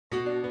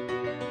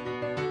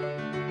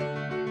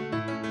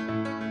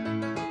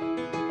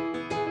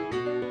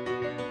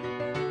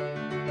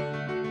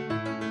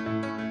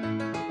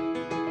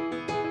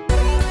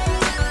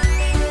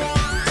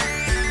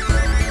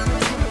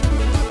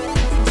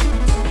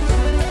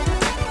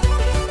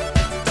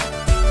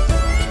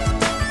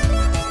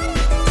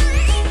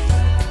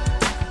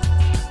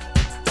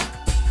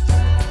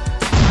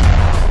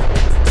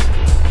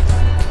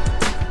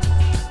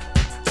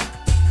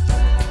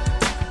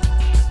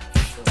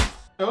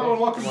Hello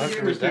and welcome We'll to have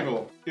to Gamers read that.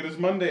 Table. It is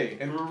Monday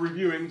and we're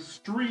reviewing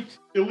Street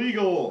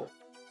Illegal.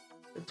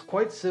 It's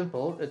quite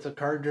simple. It's a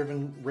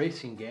card-driven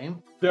racing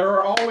game. There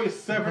are always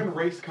 7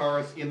 race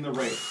cars in the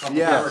race. Some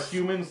Yes. are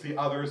humans, the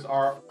others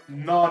are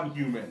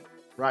non-human.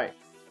 Right,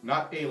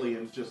 Not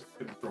aliens, just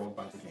controlled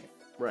by the game.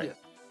 right. Yeah.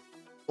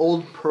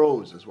 Old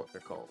pros is what they're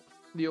called.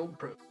 The old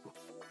pro.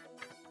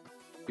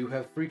 You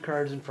have 3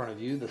 cards in front of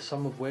you, the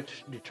sum of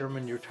which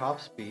determine your top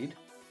speed.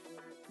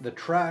 The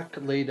track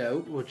laid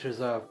out, which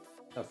is a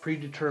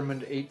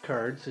predetermined 8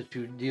 cards that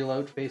you deal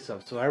out face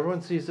up. So everyone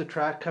sees the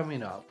track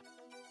coming up.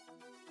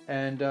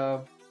 And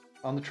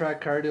on the track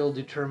card, it'll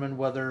determine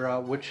whether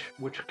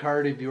which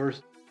card of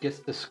yours gets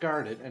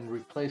discarded and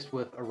replaced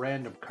with a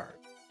random card.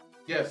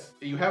 Yes,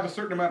 you have a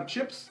certain amount of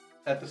chips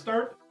at the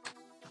start.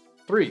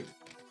 3.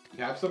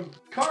 You have some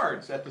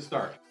cards at the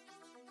start.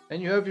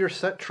 And you have your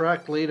set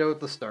track laid out at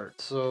the start.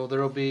 So there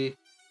will be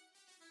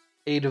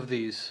 8 of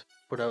these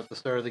put out at the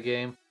start of the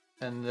game.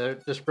 And they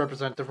just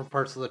represent different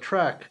parts of the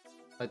track.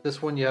 Like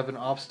this one, you have an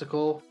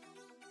obstacle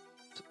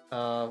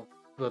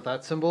with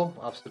that symbol.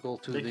 Obstacle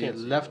to They the can't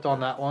see left it. on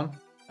that one.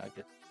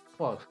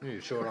 Well, you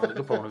show it on the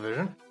component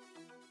vision.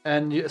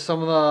 And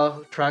some of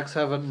the tracks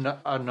have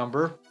a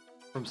number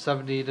from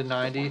 70 to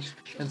 90.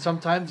 And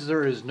sometimes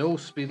there is no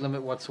speed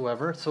limit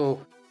whatsoever. So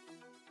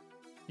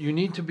you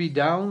need to be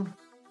down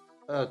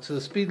to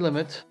the speed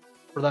limit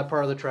for that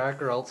part of the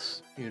track, or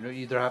else you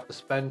either have to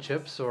spend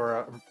chips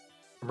or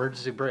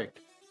emergency brake.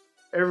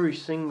 Every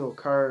single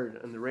card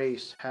in the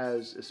race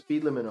has a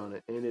speed limit on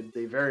it, and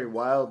they vary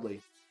wildly.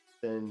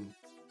 Then,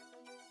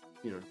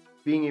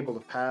 being able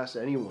to pass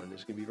anyone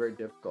is going to be very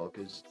difficult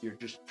because you're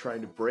just trying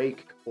to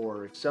brake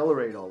or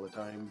accelerate all the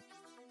time,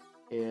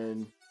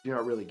 and you're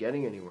not really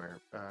getting anywhere.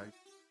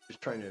 Just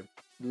trying to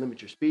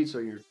limit your speed so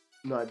you're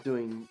not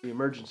doing the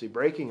emergency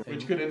braking.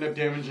 Which could end up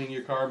damaging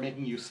your car,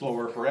 making you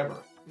slower forever.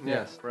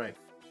 Yes. Right.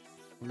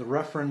 The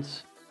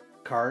reference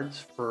cards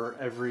for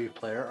every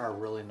player are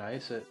really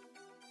nice. It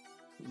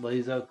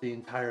lays out the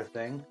entire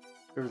thing.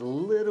 There's a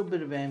little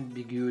bit of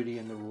ambiguity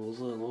in the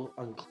rules, a little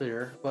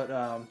unclear, but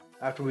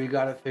after we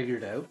got it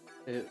figured out,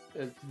 it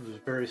was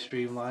very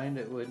streamlined.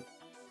 It went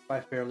by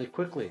fairly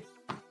quickly.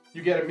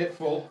 You get a mitt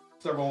full,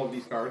 several of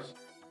these cards,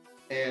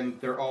 and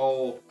they're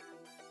all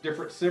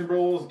different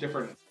symbols,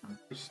 different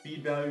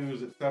speed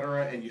values,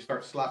 etc., and you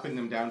start slapping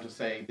them down to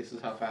say, this is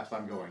how fast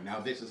I'm going. Now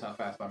this is how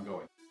fast I'm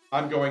going.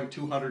 I'm going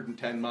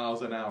 210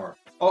 miles an hour.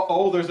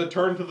 Uh-oh, there's a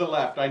turn to the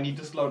left. I need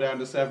to slow down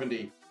to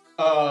 70.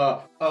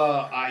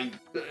 I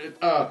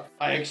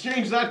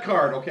exchanged that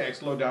card. Okay, I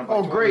slowed down by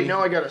 20. Great! Now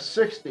I got a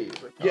 60.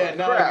 It's like, Yeah,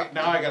 now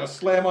I got to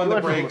slam on You the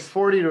went from a brakes.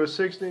 40 to a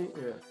 60.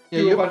 Yeah.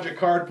 Do a bunch of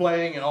card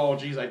playing, and oh,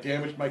 geez, I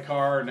damaged my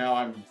car. Now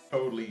I'm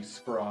totally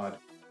scrawed.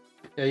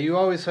 Yeah, you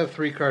always have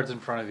 3 cards in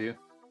front of you.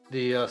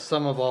 The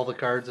sum of all the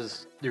cards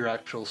is your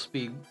actual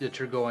speed that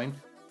you're going.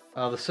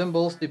 The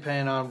symbols,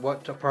 depending on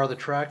what part of the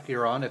track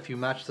you're on, if you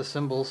match the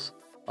symbols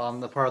on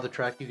the part of the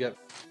track, you get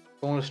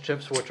bonus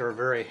chips, which are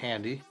very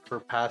handy for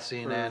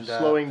passing For and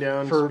slowing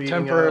down, for speeding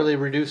temporarily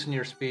reducing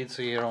your speed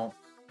so you don't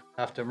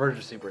have to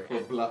emergency brake.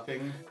 For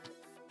bluffing.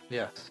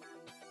 Yes.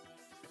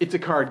 It's a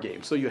card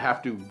game, so you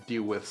have to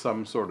deal with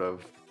some sort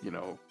of,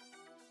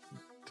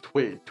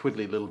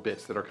 twiddly little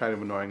bits that are kind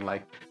of annoying,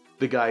 like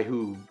the guy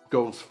who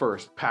goes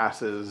first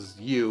passes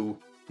you.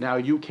 Now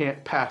you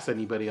can't pass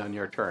anybody on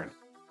your turn.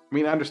 I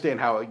mean, I understand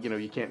how,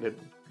 you can't let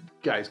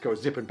guys go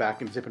zipping back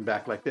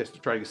like this to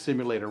try to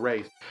simulate a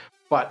race,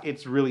 but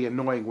it's really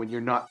annoying when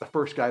you're not the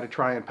first guy to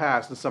try and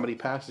pass and somebody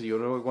passes you.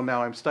 And, well,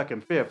 now I'm stuck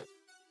in 5th,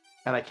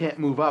 and I can't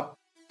move up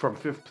from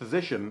 5th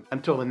position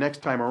until the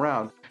next time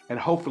around, and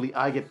hopefully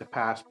I get to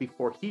pass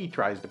before he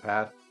tries to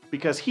pass,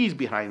 because he's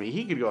behind me.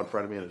 He could go in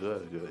front of me and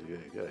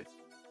good.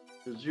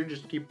 Because you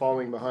just keep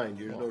falling behind.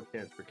 There's no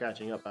chance for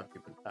catching up after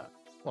you've been passed.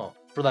 Well,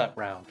 for that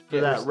round. For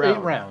that There's round.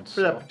 8 rounds.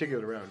 For that so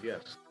particular round,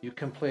 yes. you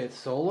can play it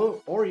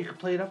solo, or you can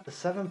play it up to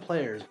 7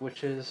 players,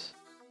 which is,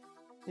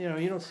 you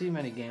don't see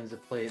many games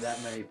that play that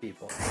many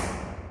people.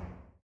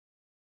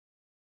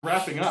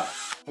 Wrapping up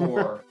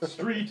for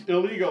Street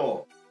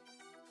Illegal.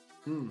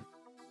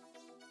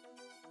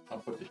 I'll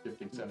put the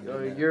shifting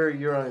center in there.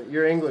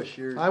 You're English.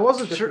 I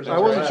wasn't shifters sure. are I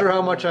wasn't right. sure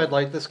how much I'd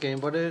like this game,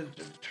 but it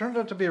turned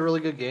out to be a really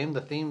good game. The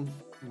theme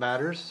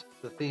matters.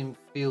 The theme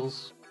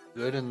feels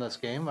good in this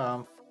game.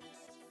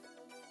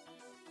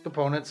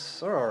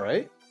 Components are all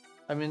right.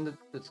 I mean,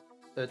 it's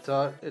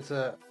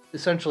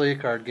essentially a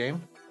card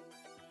game.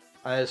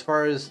 As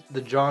far as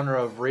the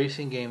genre of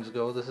racing games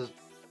go, this is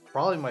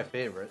probably my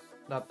favorite.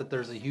 Not that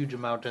there's a huge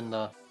amount in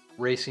the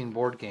racing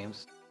board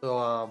games.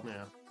 So,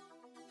 Yeah.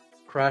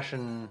 Crash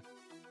and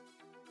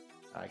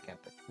I can't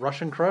think.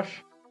 Rush and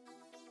Crush.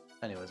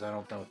 Anyways, I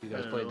don't know if you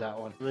guys I played know. that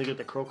one. And they get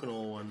the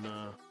Crokinole one.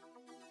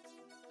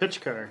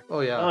 Pitch Car. Oh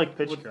yeah, I like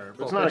Pitch Car, but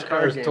Well, it's not Pitch a Car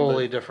card is game.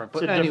 totally but different. it's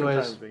But a different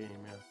anyways, type of game.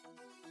 Yeah.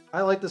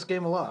 I like this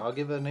game a lot. I'll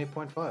give it an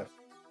 8.5.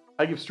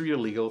 I give Street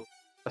Illegal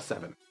a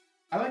 7.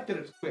 I like that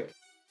it's quick.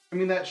 I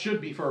mean, that should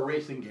be for a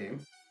racing game,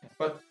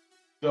 but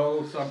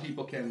So some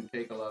people can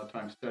take a lot of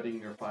time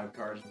studying their 5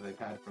 cards that they've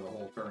had for the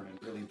whole turn, and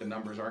really the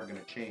numbers aren't going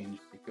to change.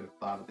 You could have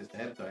thought of this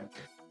ahead of time.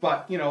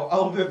 But,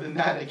 other than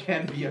that, it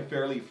can be a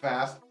fairly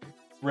fast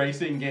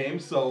racing game.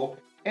 So,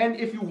 and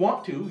if you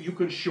want to, you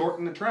can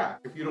shorten the track.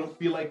 If you don't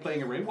feel like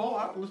playing a race,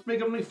 well, let's make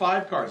it only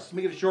 5 cards. Let's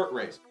make it a short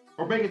race.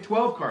 Or make it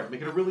 12 cards.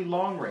 Make it a really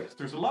long race.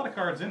 There's a lot of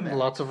cards in there.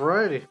 Lots of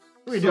variety.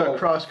 We do it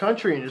cross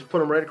country and just put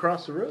them right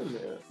across the room.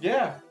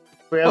 Yeah.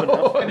 We have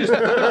enough. And just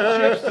put up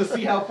chips to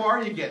see how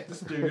far you get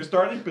to your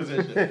starting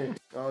position.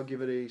 I'll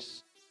give it a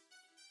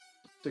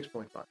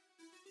 6.5.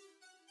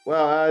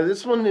 Well,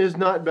 this one is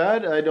not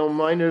bad. I don't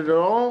mind it at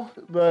all.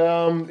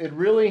 But it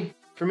really,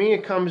 for me,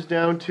 it comes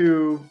down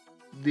to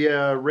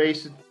the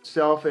race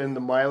itself and the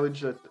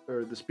mileage or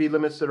the speed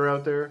limits that are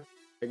out there.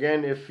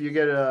 Again, if you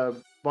get a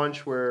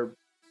bunch where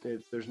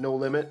there's no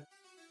limit,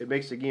 it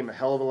makes the game a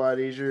hell of a lot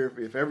easier.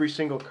 If every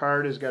single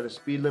card has got a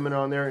speed limit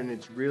on there and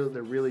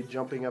they're really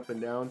jumping up and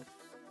down,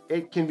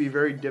 it can be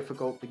very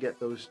difficult to get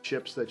those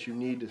chips that you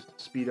need to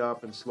speed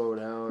up and slow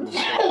down.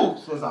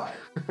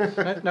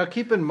 Now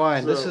keep in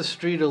mind, this So- is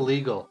street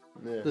illegal.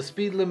 Yeah. The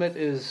speed limit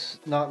is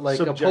not like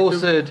Subjective. a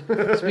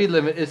posted speed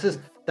limit. It's just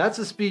that's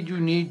the speed you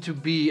need to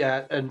be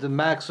at and the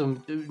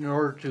maximum in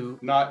order to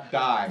Not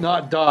die.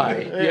 not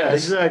die. Yeah, Yes.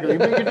 exactly.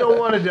 But you don't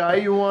want to die.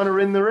 You want to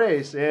win the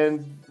race.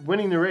 And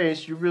winning the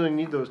race, you really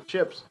need those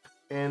chips.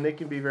 And they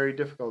can be very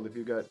difficult if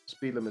you've got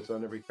speed limits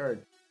on every card.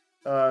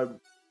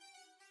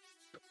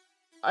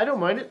 I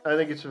don't mind it. I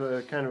think it's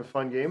a kind of a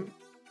fun game.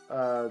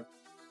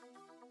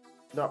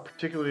 Not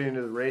particularly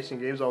into the racing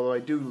games, although I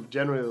do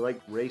generally like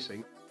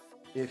racing.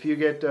 If you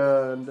get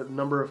a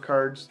number of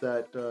cards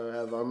that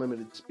have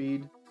unlimited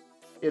speed,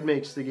 it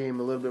makes the game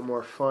a little bit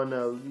more fun.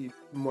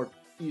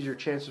 Easier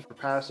chances for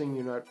passing.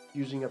 You're not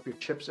using up your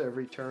chips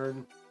every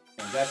turn.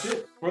 And that's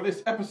it for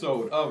this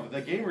episode of The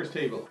Gamers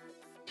Table.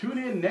 Tune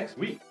in next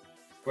week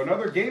for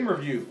another game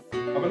review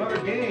of another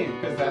game,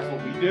 because that's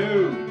what we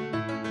do.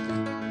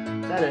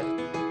 Is that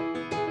it?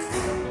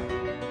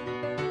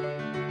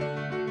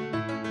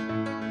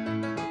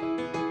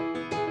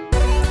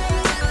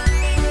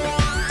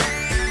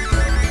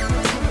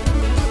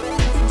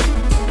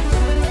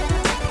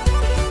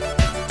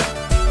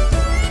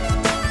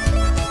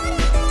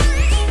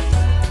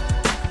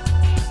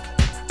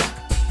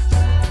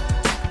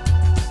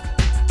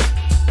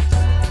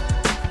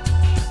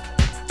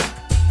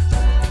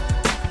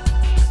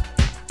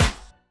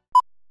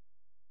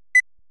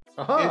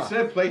 It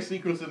said play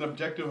sequence and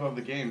objective of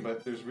the game,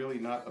 but there's really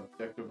not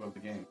objective of the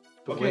game.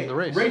 To Okay, win the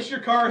race. race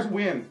your cars,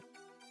 win.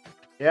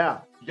 Yeah,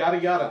 Yada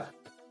yada.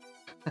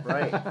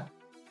 right.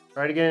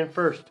 Try to get in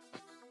first.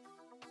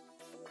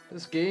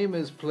 This game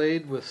is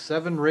played with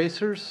 7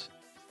 racers.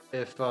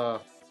 If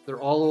they're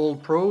all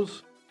old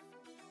pros,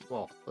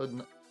 well,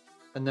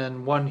 and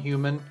then 1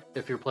 human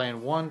if you're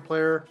playing 1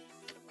 player,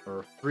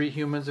 or 3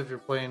 humans if you're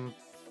playing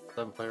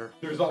 7 player.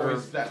 There's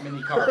always that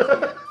many cars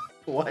in it.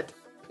 What?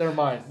 Never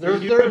mind. You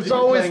could be There's playing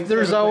always 7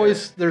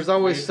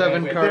 players.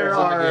 7 Wait, cards. There in the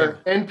are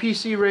game.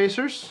 NPC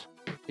racers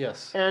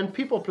Yes. and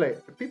people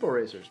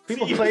racers.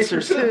 People See,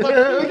 placers. it's like-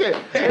 Okay.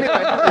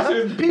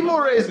 Anyway, people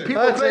racers,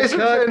 people That's it, placers,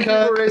 cut, and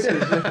cut. people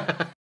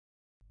racers.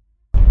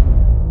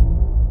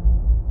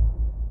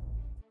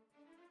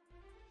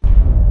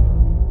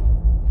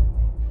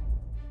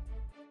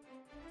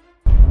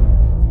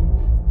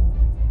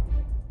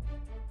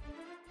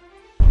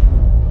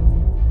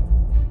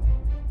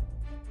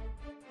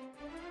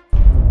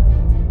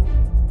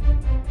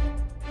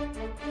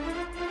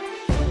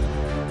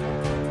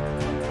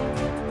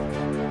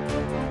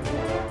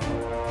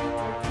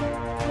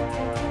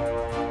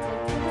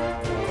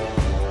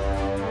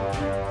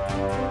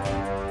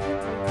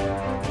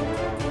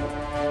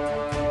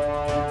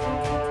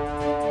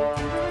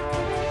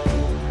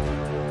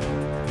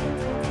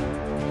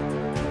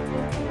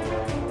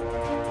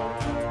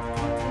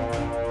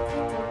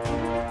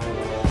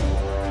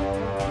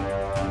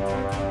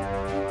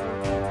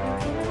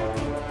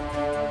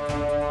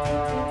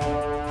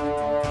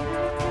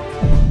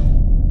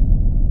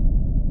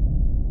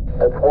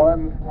 It's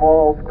one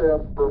small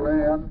step for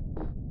man,